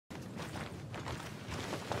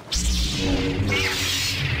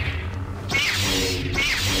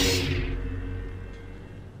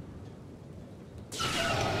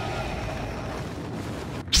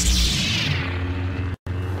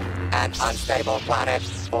an unstable planet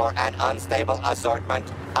for an unstable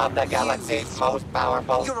assortment of the galaxy's most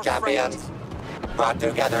powerful champions. Brought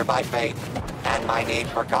together by fate and my need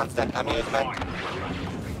for constant amusement.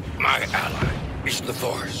 My ally is the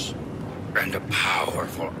Force, and a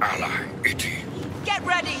powerful ally it is. Get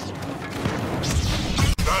ready!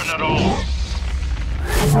 Burn it all!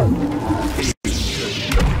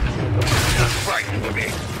 Not frightened of me,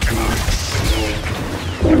 am I?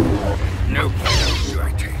 No place do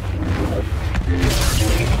I take.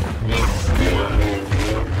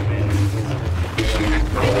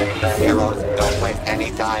 Heroes don't waste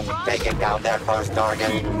any time taking down their first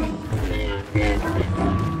target.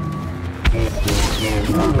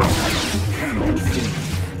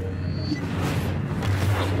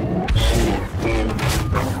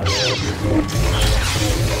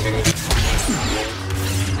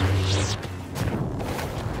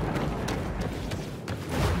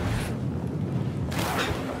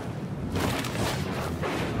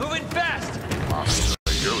 Moving fast! Master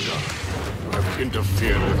Yoda, you have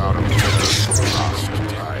interfered with our affairs for the last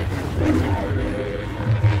time.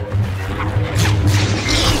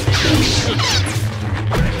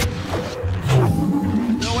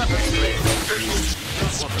 No weapons, please.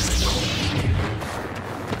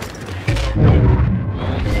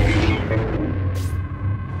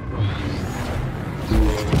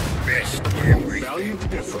 Best everything. Value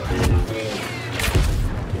differ.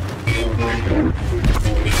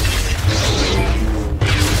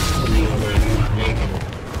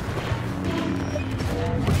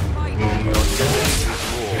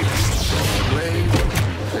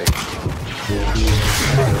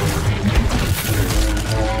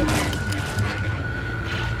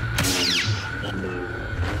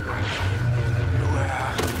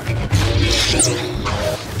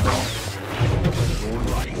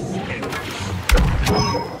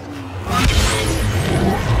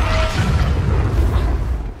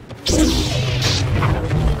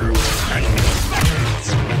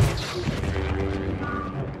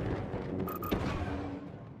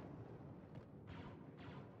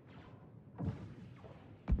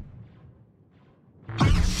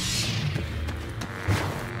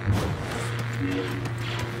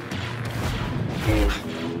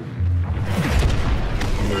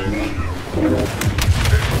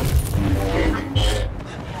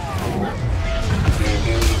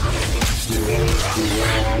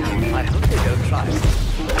 I hope they don't try.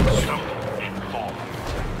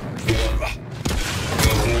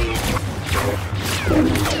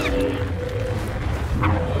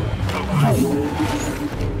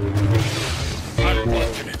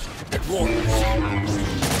 Unfortunate. It won't.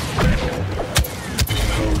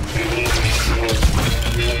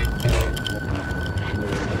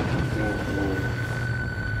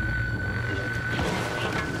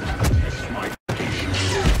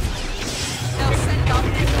 They'll send out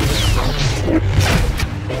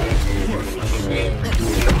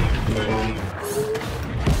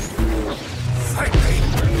Fight me.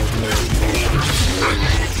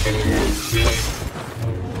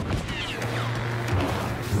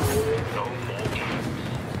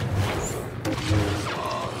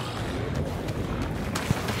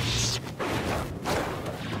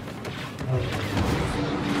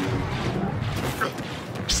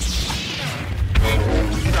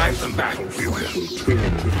 Drive them back, we will.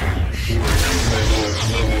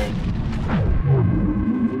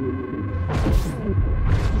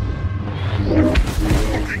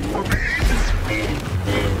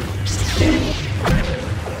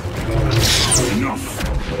 Enough.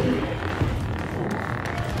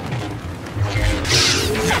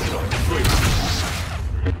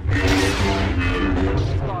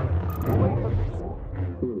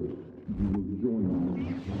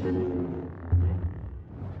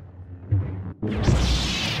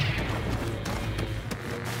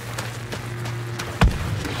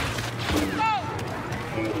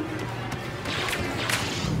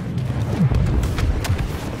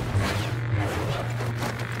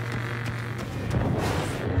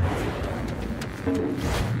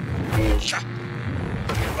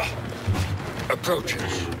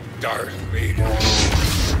 Approaches Darth Vader.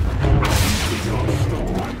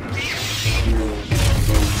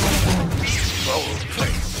 Bold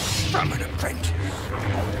play from an apprentice.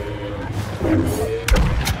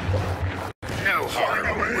 No harm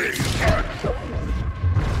will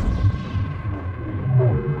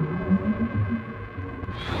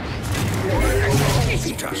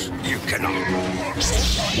defeat us. You cannot.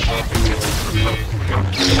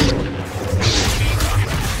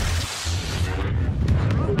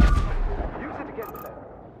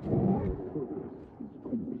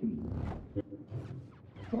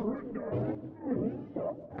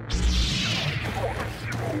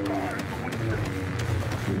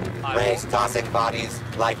 Rays tossing bodies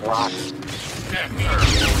like rocks.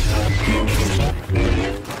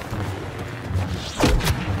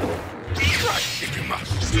 Strike if you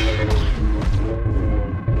must.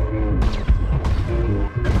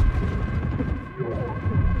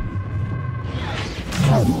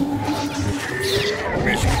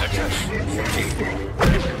 Mission success.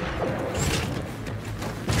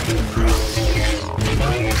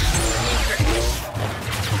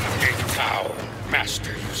 Eighth Tower,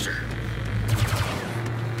 Master User.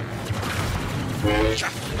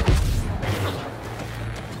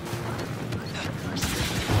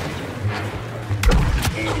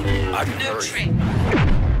 I'm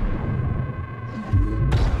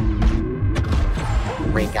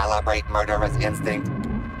Recalibrate murderous instinct.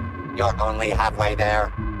 You're only halfway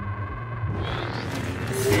there.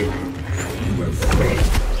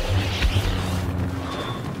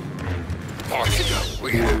 Far to go,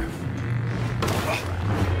 we have.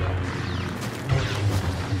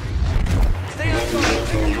 Stay on fire.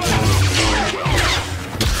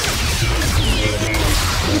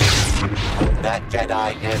 That Jedi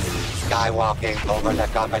is skywalking over the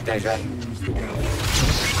competition.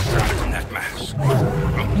 Not in that mask.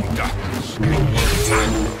 Only darkness.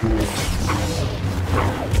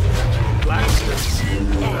 Blasters.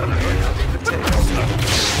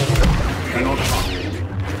 Cannot harm.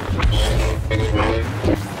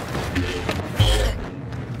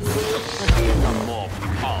 I'm more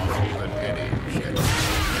powerful than any Jedi.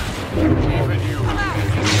 Even you.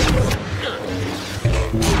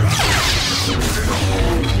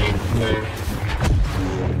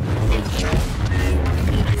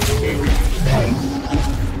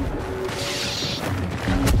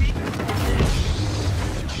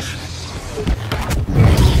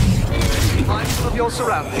 Mindful of your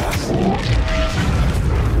surroundings.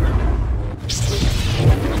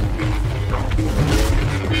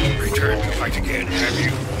 Return to fight again, have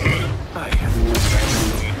you? I have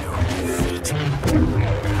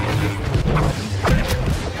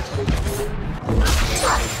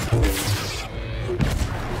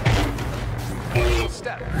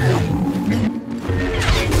Step.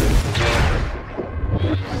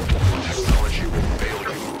 technology will fail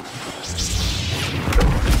you.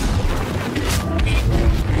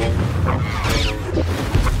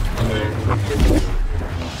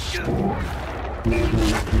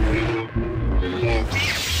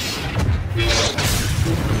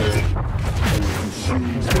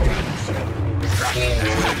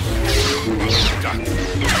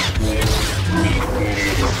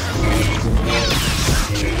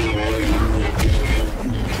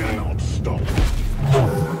 Cannot stop.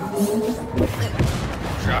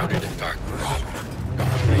 Shrouded in darkness.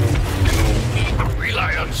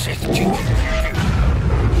 Rely on safety.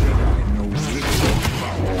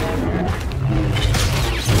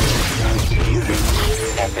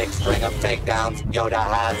 Epic string of takedowns Yoda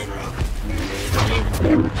has.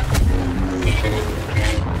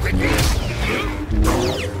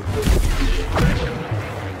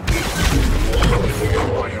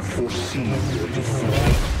 I have foreseen your defeat.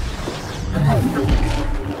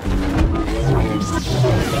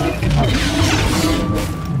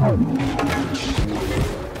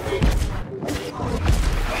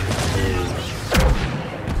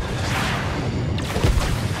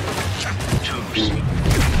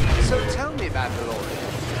 So tell me, Mandalorian.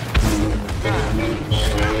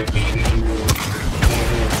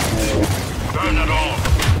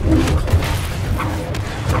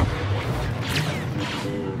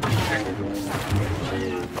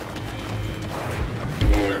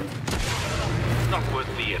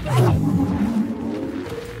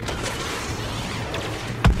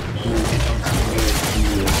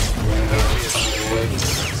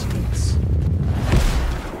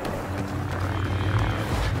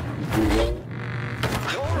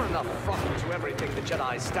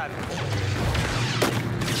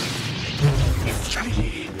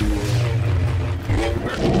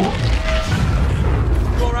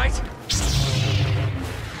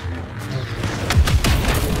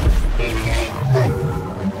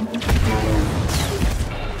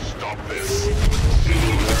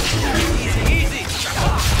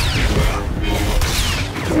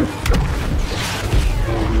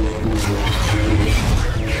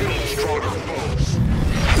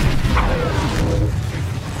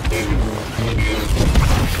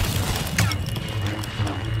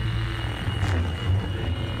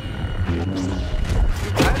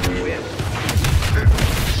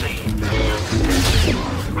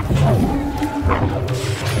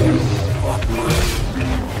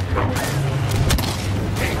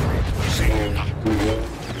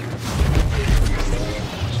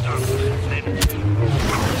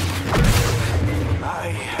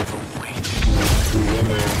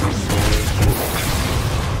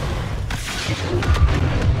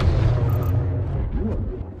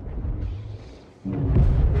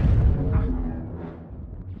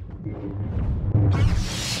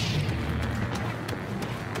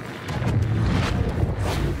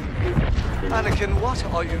 Anakin, what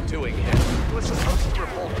are you doing here? You were supposed to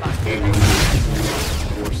report back.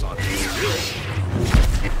 Force on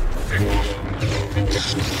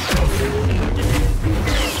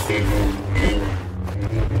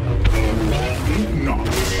Not.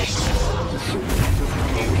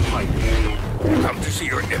 Come to see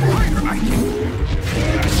your empire, I think.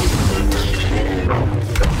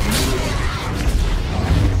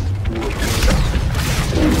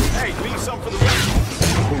 Hey, leave some for the rest.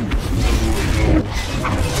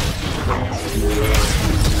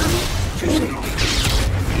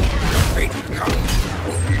 Great come.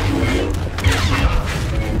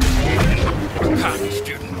 Come,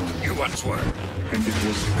 student. You once were. And it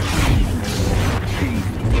was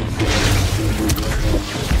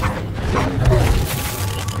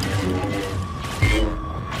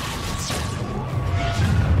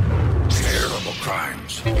Terrible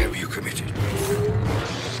crimes have you committed?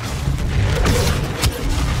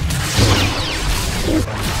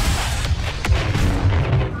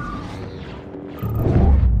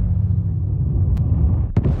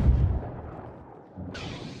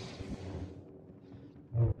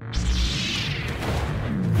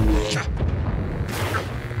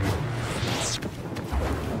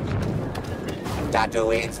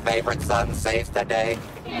 Tatooine's favorite son saves the day.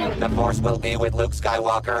 The Force will be with Luke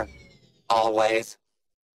Skywalker. Always.